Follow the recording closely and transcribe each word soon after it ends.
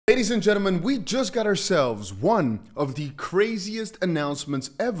Ladies and gentlemen, we just got ourselves one of the craziest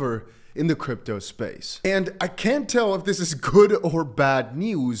announcements ever in the crypto space. And I can't tell if this is good or bad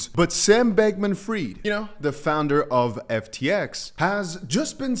news, but Sam Bankman-Fried, the founder of FTX, has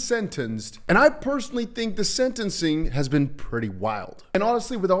just been sentenced. And I personally think the sentencing has been pretty wild. And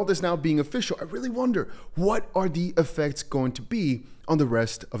honestly, with all this now being official, I really wonder, what are the effects going to be on the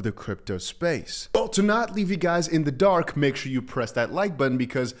rest of the crypto space? Well, to not leave you guys in the dark, make sure you press that like button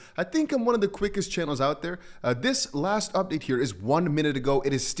because I think I'm one of the quickest channels out there. This last update here is 1 minute ago.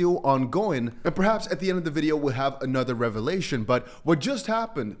 It is still ongoing, and perhaps at the end of the video we'll have another revelation. But what just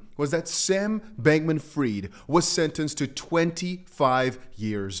happened was that Sam Bankman-Fried was sentenced to 25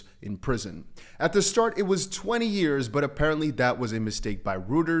 years in prison. At the start, it was 20 years, but apparently that was a mistake by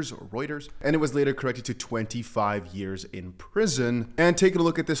Reuters, and it was later corrected to 25 years in prison. And taking a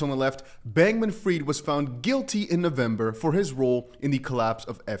look at this on the left, Bankman-Fried was found guilty in November for his role in the collapse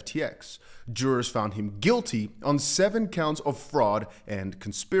of FTX. Jurors found him guilty on 7 counts of fraud and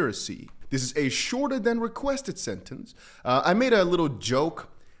conspiracy. This is a shorter than requested sentence. I made a little joke.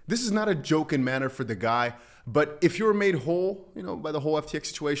 This is not a joke in manner for the guy, but if you're made whole, by the whole FTX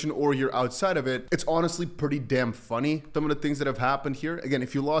situation, or you're outside of it, it's honestly pretty damn funny, some of the things that have happened here. Again,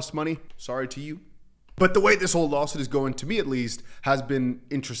 if you lost money, sorry to you. But the way this whole lawsuit is going, to me at least, has been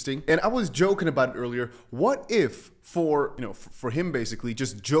interesting. And I was joking about it earlier. What if for him basically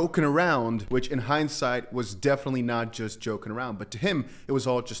just joking around, which in hindsight was definitely not just joking around, but to him, it was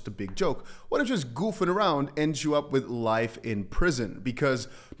all just a big joke. What if just goofing around ends you up with life in prison? Because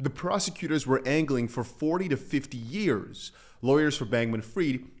the prosecutors were angling for 40 to 50 years. Lawyers for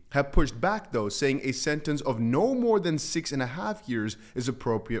Bankman-Fried have pushed back though, saying a sentence of no more than 6.5 years is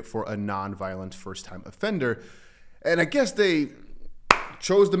appropriate for a non-violent first-time offender. And I guess they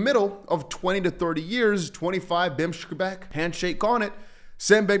chose the middle of 20 to 30 years, 25, 𝗵𝗂𝗪𝗏𝗏, handshake on it.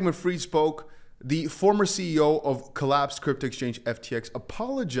 Sam Bankman-Fried spoke. The former CEO of collapsed crypto exchange FTX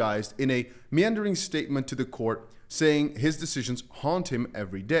apologized in a meandering statement to the court, saying his decisions haunt him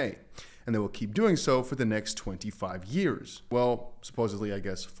every day, and they will keep doing so for the next 25 years. Well, supposedly, I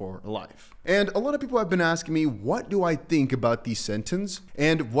guess, for life. And a lot of people have been asking me, what do I think about the sentence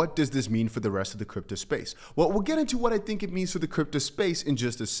and what does this mean for the rest of the crypto space? Well, we'll get into what I think it means for the crypto space in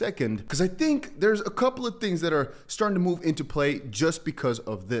just a second, because I think there's a couple of things that are starting to move into play just because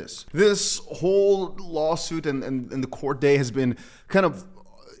of this. This whole lawsuit and the court day has been kind of,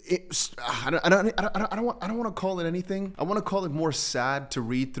 I don't want to call it anything. I want to call it more sad to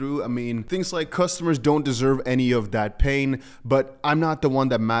read through. I mean, things like customers don't deserve any of that pain, but I'm not the one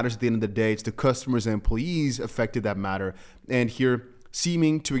that matters at the end of the day. It's the customers and employees affected that matter. And here,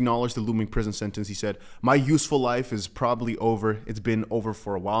 seeming to acknowledge the looming prison sentence, he said, "My useful life is probably over. It's been over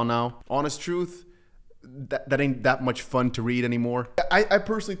for a while now." Honest truth, that ain't that much fun to read anymore. I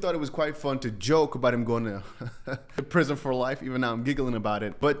personally thought it was quite fun to joke about him going to prison for life. Even now I'm giggling about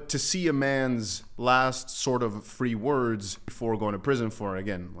it. But to see a man's last sort of free words before going to prison for,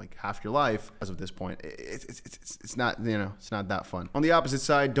 again, like half your life as of this point, it's not, it's not that fun. On the opposite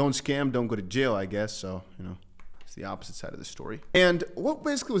side, don't scam, don't go to jail, I guess. So, it's the opposite side of the story. And what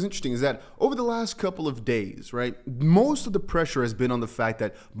basically was interesting is that over the last couple of days, right, most of the pressure has been on the fact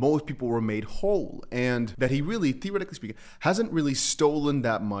that most people were made whole and that he really, theoretically speaking, hasn't really stolen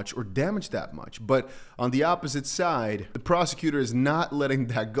that much or damaged that much. But on the opposite side, the prosecutor is not letting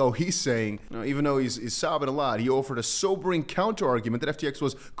that go. He's saying, even though he's sobbing a lot, he offered a sobering counter-argument that FTX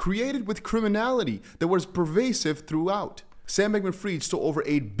was created with criminality that was pervasive throughout. Sam Bankman-Fried stole over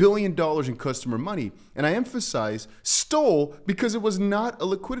 $8 billion in customer money, and I emphasize stole because it was not a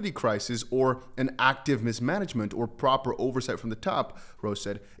liquidity crisis or an active mismanagement or proper oversight from the top, Rose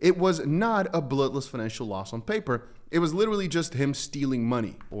said. It was not a bloodless financial loss on paper. It was literally just him stealing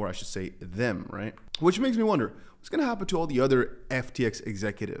money, or I should say them, right? Which makes me wonder, what's going to happen to all the other FTX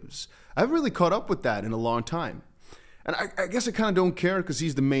executives? I haven't really caught up with that in a long time. And I guess I kind of don't care because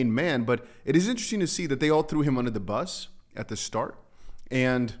he's the main man, but it is interesting to see that they all threw him under the bus at the start,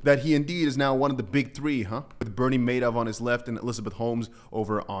 and that he indeed is now one of the big three, with Bernie Madoff on his left and Elizabeth Holmes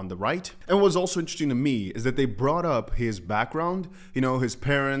over on the right. And what was also interesting to me is that they brought up his background, his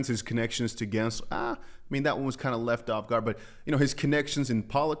parents, his connections to Gensler. I mean, that one was kind of left off guard, but his connections in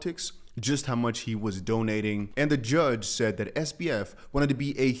politics, just how much he was donating. And the judge said that SBF wanted to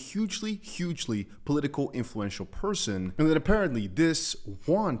be a hugely political influential person, and that apparently this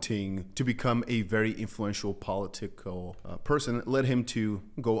wanting to become a very influential political person led him to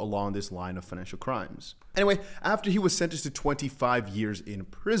go along this line of financial crimes. Anyway, after he was sentenced to 25 years in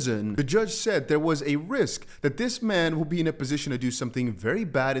prison, the judge said there was a risk that this man will be in a position to do something very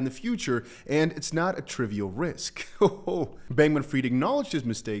bad in the future, and it's not a trivial risk. Bankman-Fried acknowledged his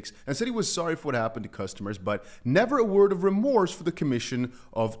mistakes and said he was sorry for what happened to customers, but never a word of remorse for the commission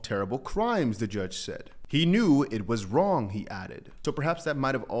of terrible crimes, the judge said. He knew it was wrong, he added. So perhaps that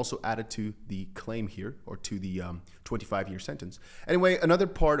might have also added to the claim here, or to the 25-year sentence. Anyway, another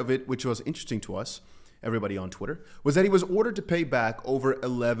part of it, which was interesting to us, everybody on Twitter, was that he was ordered to pay back over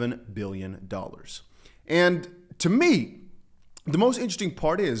 $11 billion. And to me, the most interesting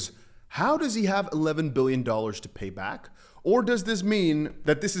part is, how does he have $11 billion to pay back? Or does this mean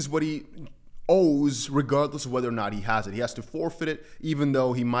that this is what he owes regardless of whether or not he has it? He has to forfeit it even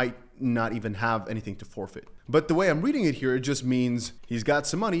though he might not even have anything to forfeit. But the way I'm reading it here, it just means he's got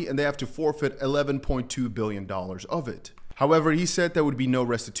some money and they have to forfeit $11.2 billion of it. However, he said there would be no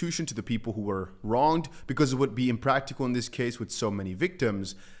restitution to the people who were wronged because it would be impractical in this case with so many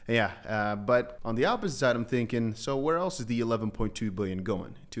victims. Yeah, but on the opposite side, I'm thinking, so where else is the 11.2 billion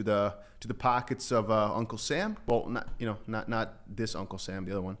going? To the pockets of Uncle Sam? Well, not this Uncle Sam,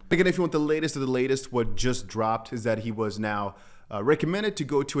 the other one. Again, if you want the latest of the latest, what just dropped is that he was now recommended to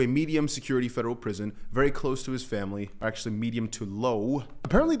go to a medium security federal prison very close to his family, or actually medium to low.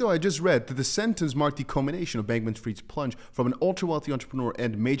 Apparently, though, I just read that the sentence marked the culmination of Bankman-Fried's plunge from an ultra-wealthy entrepreneur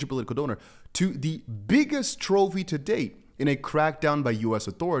and major political donor to the biggest trophy to date in a crackdown by US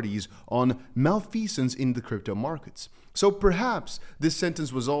authorities on malfeasance in the crypto markets. So perhaps this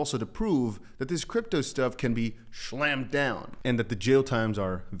sentence was also to prove that this crypto stuff can be slammed down and that the jail times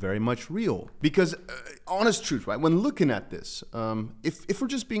are very much real. Because honest truth, right? When looking at this, if we're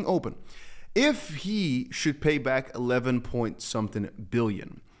just being open, if he should pay back 11 point something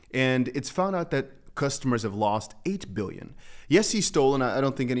billion, and it's found out that customers have lost 8 billion. Yes, he's stolen. I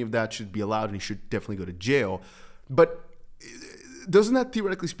don't think any of that should be allowed, and he should definitely go to jail. But doesn't that,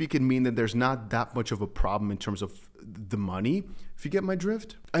 theoretically speaking, mean that there's not that much of a problem in terms of the money, if you get my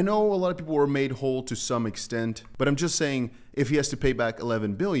drift? I know a lot of people were made whole to some extent, but I'm just saying, if he has to pay back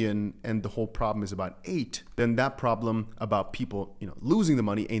 11 billion and the whole problem is about 8, then that problem about people, losing the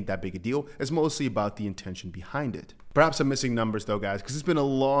money ain't that big a deal. It's mostly about the intention behind it. Perhaps I'm missing numbers though, guys, because it's been a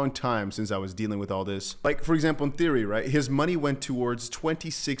long time since I was dealing with all this. Like, for example, in theory, right, his money went towards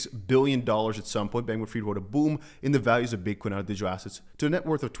 $26 billion at some point. Bankman-Fried wrote a boom in the values of Bitcoin out of digital assets to a net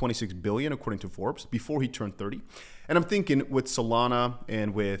worth of $26 billion, according to Forbes, before he turned 30. And I'm thinking with Solana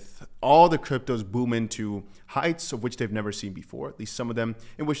and with all the cryptos booming to heights of which they've never seen before, at least some of them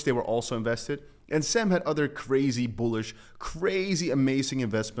in which they were also invested. And Sam had other crazy bullish, crazy amazing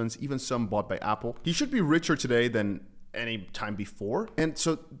investments, even some bought by Apple. He should be richer today than any time before. And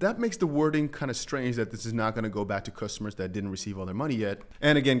so that makes the wording kind of strange that this is not going to go back to customers that didn't receive all their money yet.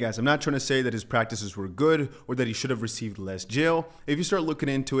 And again, guys, I'm not trying to say that his practices were good or that he should have received less jail. If you start looking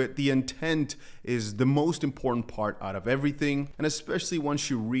into it, the intent is the most important part out of everything. And especially once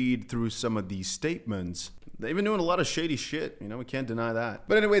you read through some of these statements, they've been doing a lot of shady shit, we can't deny that.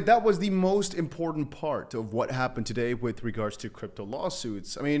 But anyway, that was the most important part of what happened today with regards to crypto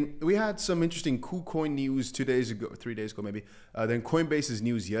lawsuits. I mean, we had some interesting KuCoin news 2 days ago, 3 days ago maybe. Then Coinbase's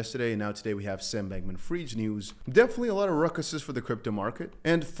news yesterday, and now today we have Sam Bankman-Fried's news. Definitely a lot of ruckuses for the crypto market.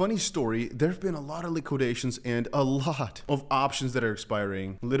 And funny story, there have been a lot of liquidations and a lot of options that are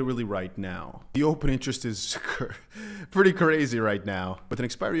expiring literally right now. The open interest is pretty crazy right now. With an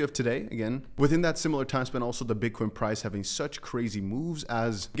expiry of today, again, within that similar time span, also the Bitcoin price having such crazy moves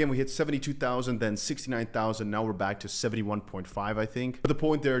as, again, we hit 72,000, then 69,000, now we're back to 71.5, I think. But the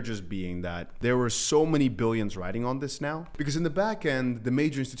point there just being that there were so many billions riding on this now, because in the back end, the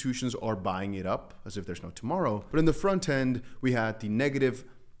major institutions are buying it up as if there's no tomorrow. But in the front end, we had the negative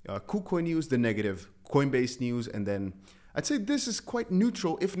KuCoin news, the negative Coinbase news, and then I'd say this is quite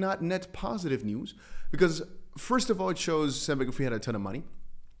neutral, if not net positive news, because first of all, it shows Sam Bankman-Fried had a ton of money.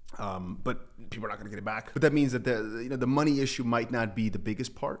 But people are not going to get it back. But that means that the money issue might not be the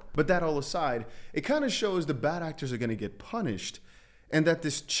biggest part. But that all aside, it kind of shows the bad actors are going to get punished, and that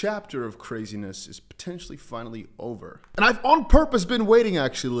this chapter of craziness is potentially finally over. And I've on purpose been waiting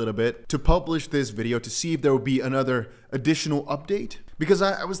actually a little bit to publish this video to see if there would be another additional update, because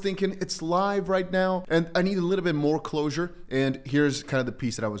I was thinking it's live right now and I need a little bit more closure. And here's kind of the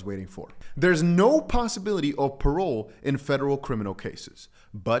piece that I was waiting for. There's no possibility of parole in federal criminal cases,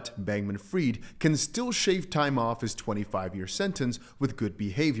 but Bankman-Fried can still shave time off his 25-year sentence with good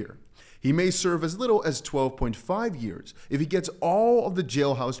behavior. He may serve as little as 12.5 years if he gets all of the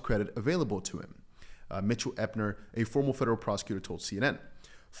jailhouse credit available to him. Mitchell Epner, a former federal prosecutor, told CNN.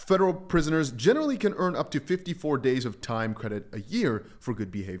 Federal prisoners generally can earn up to 54 days of time credit a year for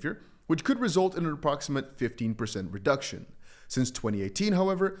good behavior, which could result in an approximate 15% reduction. Since 2018,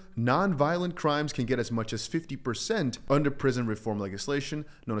 however, non-violent crimes can get as much as 50% under prison reform legislation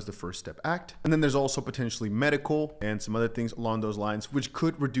known as the First Step Act. And then there's also potentially medical and some other things along those lines, which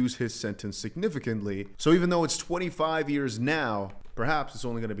could reduce his sentence significantly. So even though it's 25 years now, perhaps it's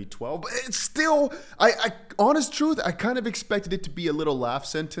only going to be 12, but it's still, honest truth, I kind of expected it to be a little laugh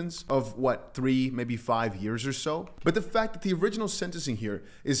sentence of what, 3, maybe 5 years or so. But the fact that the original sentencing here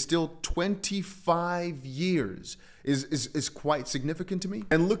is still 25 years is quite significant to me.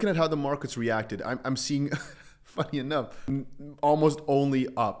 And looking at how the markets reacted, I'm seeing, funny enough, almost only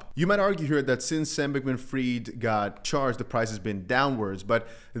up. You might argue here that since Sam Bankman-Fried got charged, the price has been downwards, but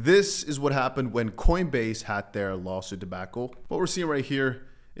this is what happened when Coinbase had their lawsuit debacle. What we're seeing right here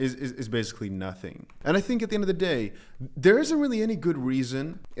is basically nothing. And I think at the end of the day, there isn't really any good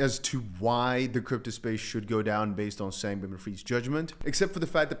reason as to why the crypto space should go down based on Sam Bankman-Fried's judgment, except for the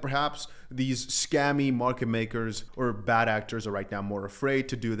fact that perhaps these scammy market makers or bad actors are right now more afraid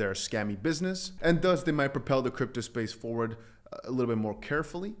to do their scammy business, and thus they might propel the crypto space forward a little bit more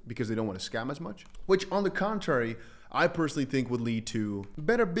carefully because they don't want to scam as much, which on the contrary, I personally think would lead to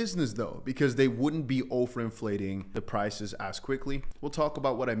better business though, because they wouldn't be overinflating the prices as quickly. We'll talk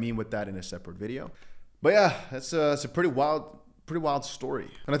about what I mean with that in a separate video. But yeah, it's a pretty wild story.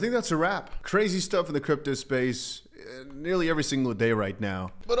 And I think that's a wrap. Crazy stuff in the crypto space nearly every single day right now.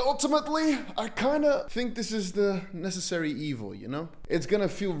 But ultimately, I kind of think this is the necessary evil, you know? It's gonna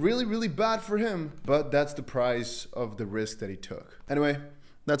feel really, really bad for him, but that's the price of the risk that he took. Anyway,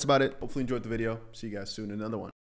 that's about it. Hopefully you enjoyed the video. See you guys soon in another one.